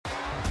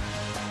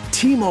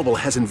T-Mobile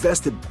has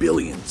invested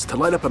billions to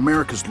light up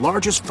America's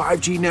largest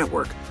 5G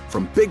network,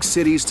 from big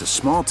cities to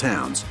small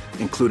towns,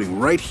 including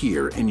right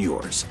here in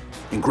yours.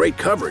 And great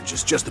coverage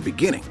is just the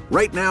beginning.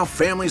 Right now,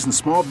 families and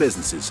small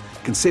businesses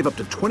can save up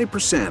to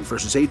 20%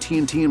 versus AT&T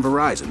and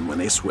Verizon when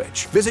they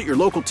switch. Visit your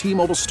local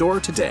T-Mobile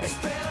store today.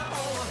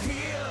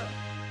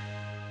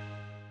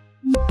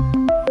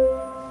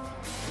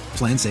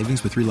 Plan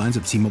savings with 3 lines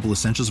of T-Mobile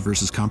Essentials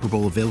versus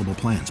comparable available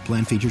plans.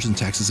 Plan features and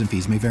taxes and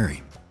fees may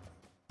vary.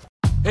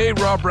 Hey,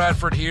 Rob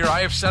Bradford here. I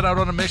have set out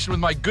on a mission with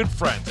my good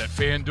friends at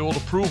FanDuel to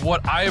prove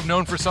what I have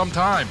known for some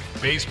time.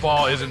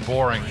 Baseball isn't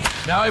boring.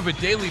 Now I have a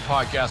daily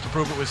podcast to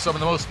prove it with some of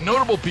the most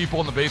notable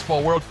people in the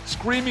baseball world,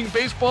 screaming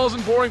baseball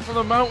isn't boring from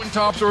the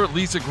mountaintops, or at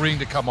least agreeing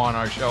to come on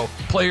our show.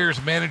 Players,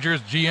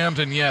 managers, GMs,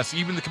 and yes,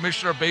 even the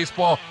commissioner of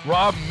baseball,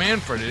 Rob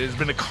Manfred. It has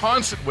been a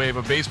constant wave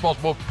of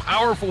baseball's most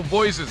powerful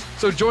voices.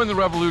 So join the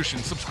revolution.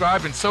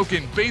 Subscribe and soak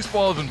in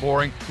Baseball Isn't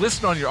Boring.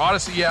 Listen on your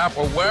Odyssey app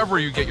or wherever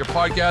you get your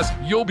podcast.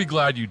 You'll be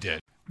glad you did.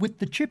 With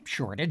the chip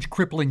shortage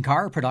crippling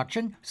car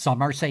production,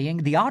 some are saying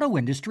the auto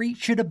industry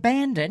should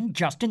abandon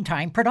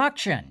just-in-time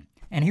production.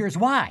 And here's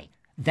why.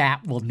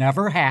 That will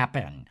never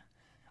happen.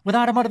 With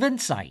Automotive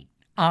Insight,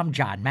 I'm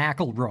John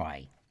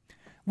McElroy.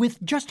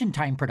 With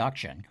just-in-time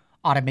production,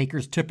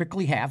 automakers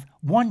typically have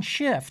one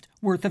shift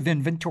worth of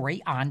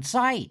inventory on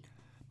site.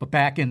 But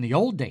back in the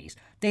old days,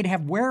 they'd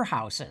have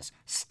warehouses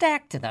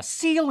stacked to the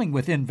ceiling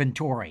with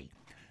inventory.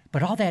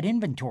 But all that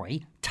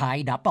inventory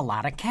tied up a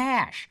lot of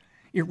cash.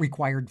 It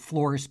required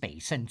floor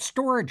space and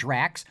storage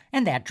racks,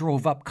 and that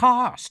drove up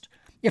cost.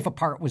 If a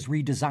part was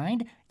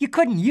redesigned, you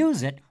couldn't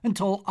use it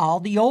until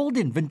all the old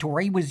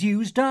inventory was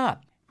used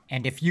up.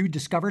 And if you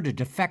discovered a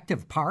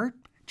defective part,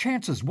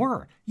 chances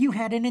were you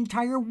had an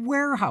entire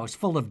warehouse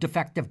full of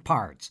defective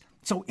parts.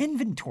 So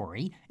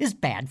inventory is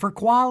bad for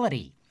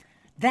quality.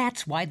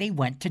 That's why they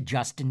went to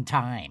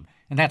just-in-time,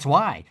 and that's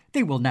why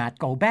they will not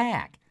go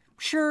back.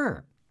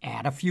 Sure,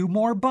 add a few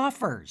more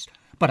buffers,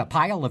 but a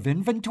pile of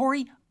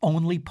inventory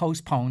only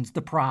postpones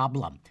the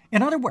problem.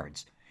 In other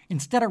words,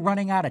 instead of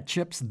running out of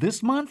chips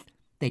this month,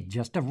 they'd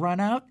just have run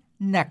out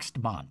next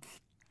month.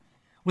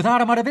 With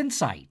Automotive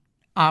Insight,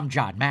 I'm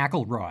John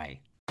McElroy.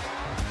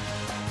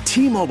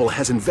 T-Mobile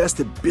has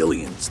invested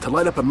billions to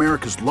light up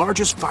America's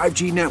largest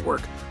 5G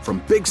network,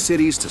 from big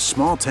cities to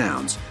small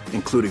towns,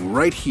 including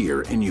right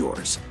here in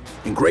yours.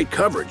 And great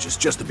coverage is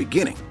just the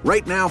beginning.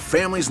 Right now,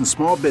 families and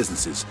small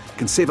businesses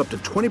can save up to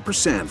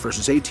 20%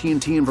 versus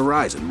AT&T and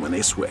Verizon when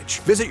they switch.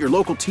 Visit your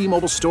local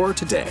T-Mobile store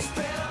today.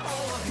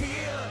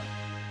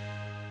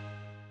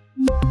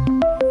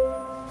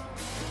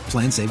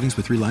 Plan savings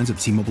with 3 lines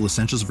of T-Mobile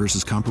Essentials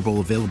versus comparable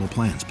available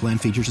plans. Plan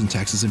features and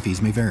taxes and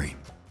fees may vary.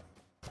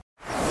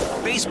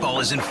 Baseball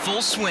is in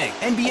full swing.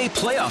 NBA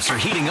playoffs are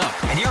heating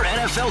up, and your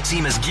NFL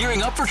team is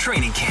gearing up for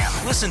training camp.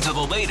 Listen to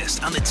the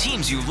latest on the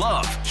teams you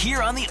love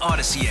here on the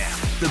Odyssey app.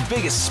 The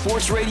biggest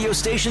sports radio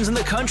stations in the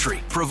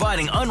country,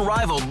 providing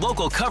unrivaled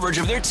local coverage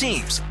of their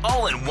teams,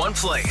 all in one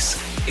place.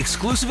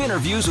 Exclusive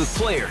interviews with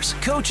players,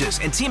 coaches,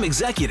 and team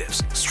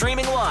executives,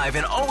 streaming live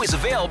and always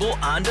available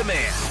on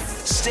demand.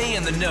 Stay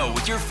in the know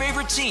with your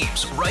favorite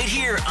teams right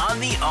here on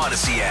the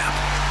Odyssey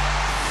app.